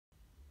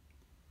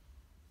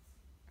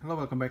Hello,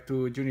 welcome back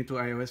to Journey to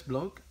iOS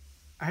blog.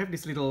 I have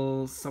this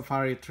little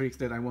Safari tricks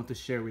that I want to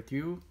share with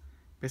you.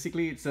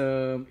 Basically, it's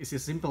a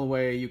simple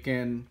way you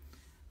can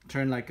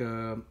turn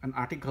an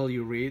article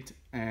you read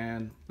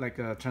and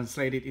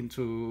translate it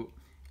into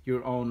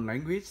your own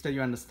language that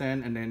you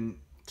understand, and then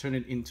turn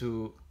it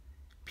into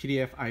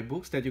PDF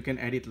iBooks that you can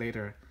edit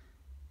later.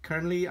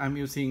 Currently, I'm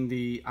using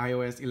the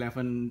iOS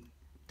 11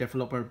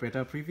 developer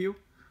beta preview,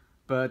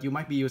 but you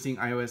might be using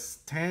iOS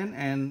 10,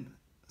 and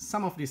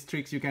some of these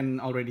tricks you can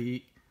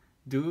already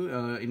do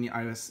in the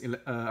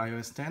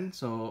iOS 10.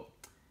 So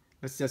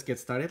let's just get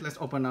started. Let's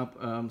open up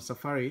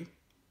Safari,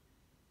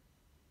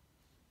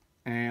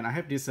 and I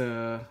have this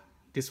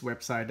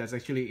website that's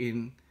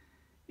actually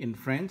in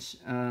French.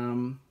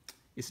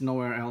 It's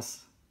nowhere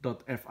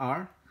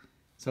else.fr.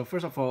 So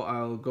first of all,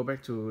 I'll go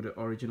back to the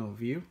original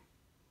view.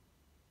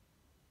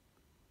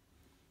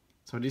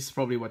 So this is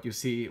probably what you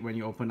see when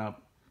you open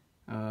up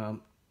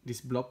this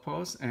blog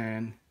post,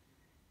 and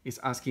it's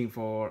asking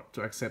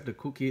to accept the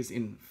cookies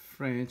in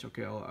French.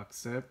 Okay, I'll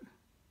accept.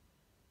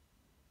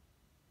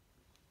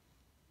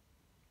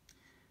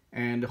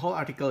 And the whole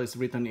article is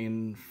written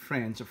in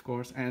French, of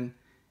course. And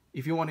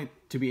if you want it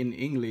to be in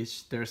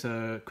English, there's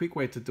a quick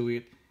way to do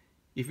it.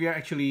 If you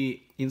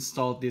actually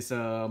installed this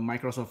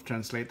Microsoft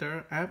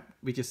Translator app,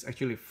 which is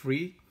actually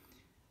free,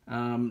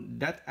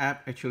 that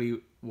app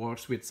actually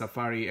works with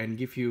Safari and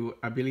give you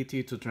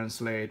ability to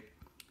translate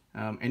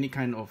any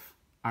kind of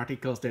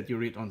articles that you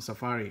read on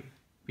Safari,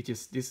 which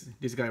is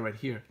this guy right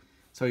here.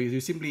 So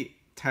you simply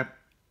tap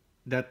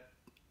that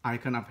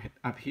icon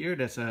up here.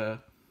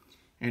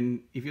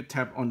 And if you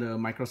tap on the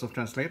Microsoft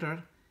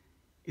Translator,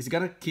 it's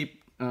gonna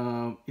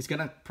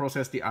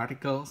process the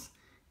articles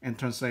and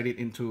translate it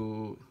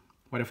into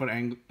whatever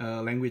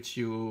language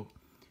you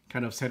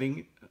kind of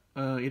setting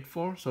it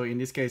for. So in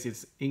this case,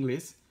 it's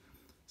English.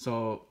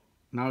 So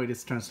now it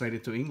is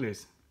translated to English.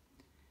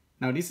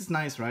 Now this is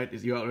nice, right?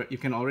 You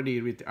can already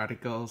read the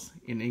articles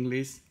in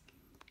English.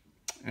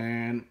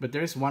 But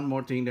there is one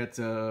more thing that's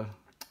a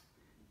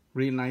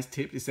really nice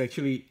tip. It's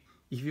actually,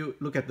 if you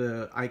look at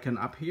the icon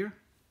up here,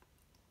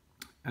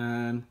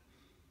 and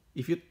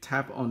if you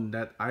tap on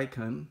that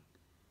icon,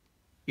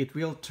 it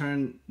will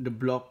turn the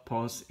blog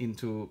post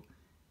into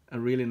a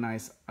really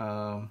nice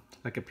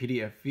like a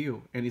PDF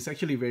view, and it's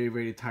actually very,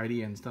 very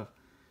tidy and stuff.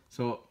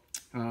 So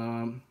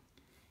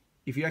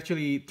if you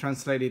actually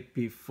translate it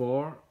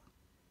before,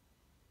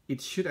 it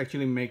should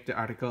actually make the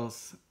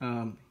articles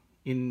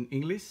in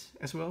English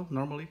as well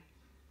normally.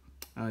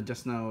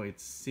 Just now it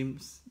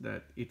seems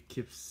that it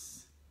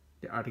keeps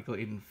the article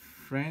in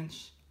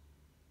French,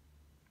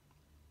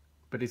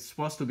 but it's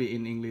supposed to be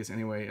in English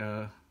anyway.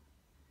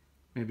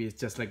 Maybe it's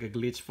just like a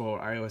glitch for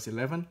iOS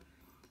 11.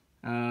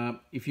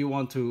 If you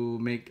want to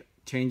make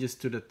changes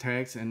to the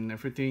text and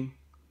everything,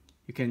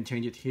 you can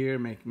change it here.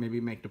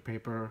 Maybe make the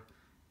paper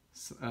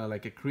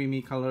like a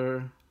creamy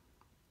color,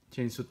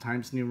 change to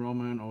Times New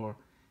Roman, or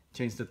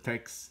change the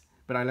text.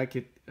 But I like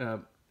it,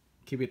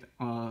 keep it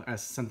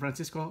as San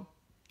Francisco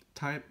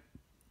type.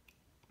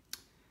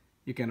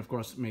 You can of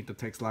course make the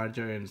text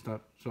larger and stuff.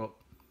 So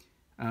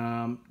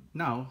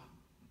now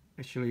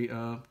actually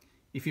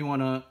if you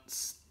want to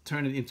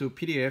turn it into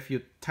PDF,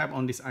 you tap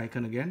on this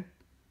icon again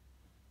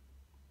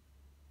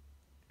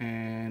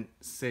and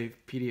save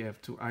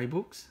PDF to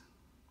iBooks,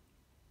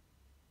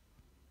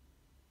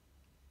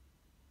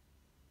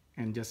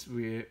 and just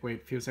wait a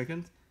few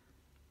seconds.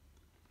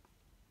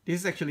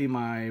 This is actually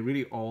my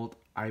really old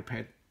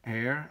iPad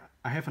Air.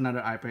 I have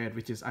another iPad,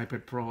 which is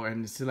iPad Pro,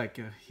 and it's like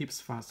heaps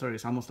faster.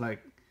 It's almost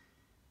like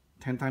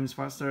 10 times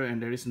faster,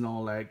 and there is no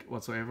lag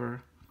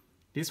whatsoever.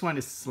 This one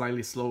is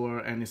slightly slower,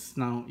 and it's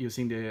now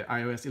using the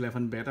iOS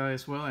 11 beta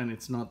as well, and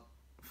it's not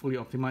fully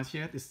optimized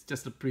yet. It's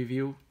just a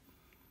preview.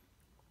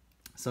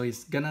 So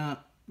it's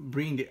gonna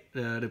bring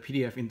the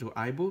PDF into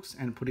iBooks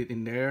and put it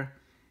in there,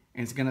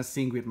 and it's gonna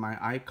sync with my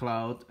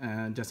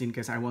iCloud just in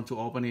case I want to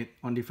open it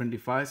on different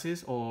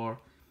devices or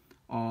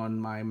on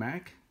my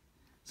Mac.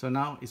 So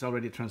now it's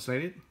already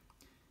translated.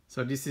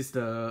 So this is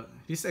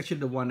actually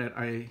the one that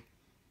I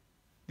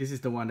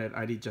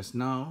did just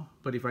now.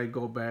 But if I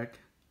go back,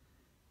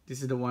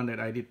 this is the one that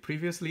I did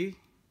previously.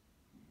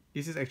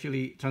 This is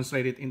actually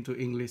translated into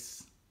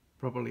English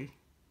properly.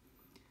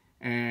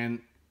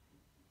 And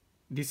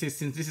since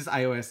this is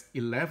iOS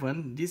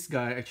 11, this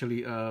guy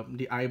actually,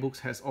 the iBooks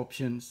has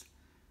options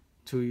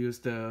to use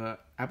the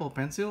Apple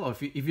Pencil, or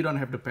if you don't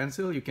have the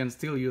pencil, you can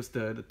still use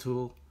the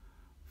tool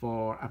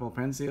for Apple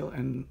Pencil,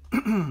 and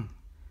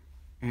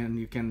and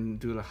you can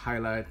do the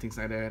highlight, things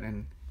like that,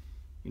 and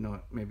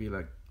maybe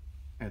like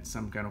add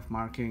some kind of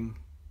marking.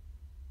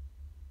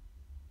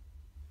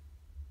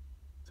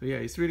 So yeah,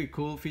 it's really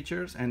cool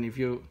features, and if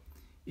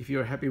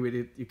you're happy with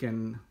it, you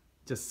can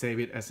just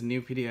save it as a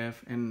new PDF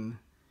and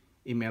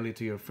email it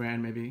to your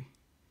friend maybe.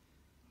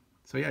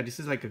 So yeah, this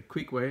is like a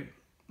quick way.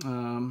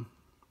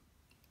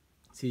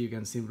 See, you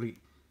can simply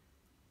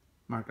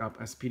mark up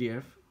as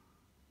PDF,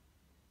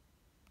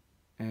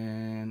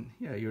 and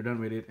yeah, you're done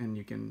with it, and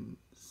you can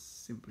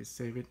simply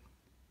save it.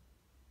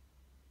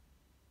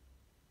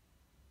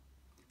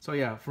 So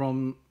yeah,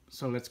 from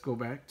So let's go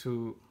back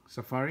to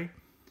Safari.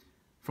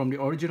 From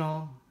the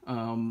original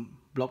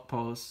blog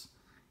post,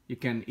 you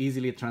can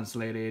easily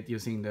translate it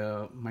using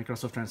the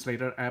Microsoft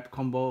Translator app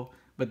combo,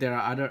 but there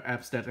are other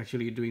apps that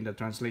actually doing the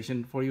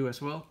translation for you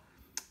as well.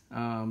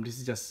 This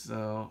is just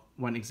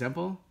one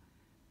example.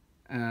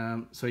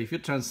 So if you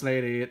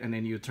translate it and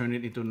then you turn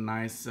it into a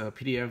nice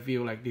PDF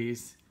view like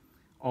this,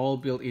 all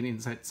built in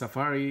inside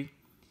Safari,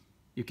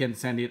 you can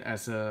send it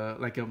as a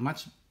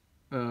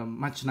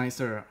much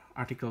nicer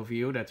article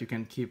view that you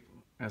can keep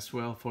as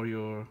well for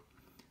your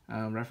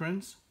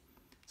reference.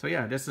 So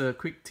yeah, that's a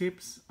quick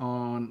tips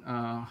on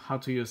how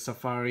to use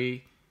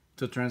Safari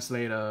to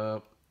translate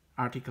a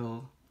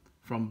article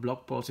from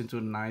blog post into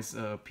a nice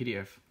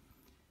PDF.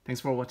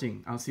 Thanks for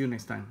watching. I'll see you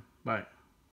next time. Bye.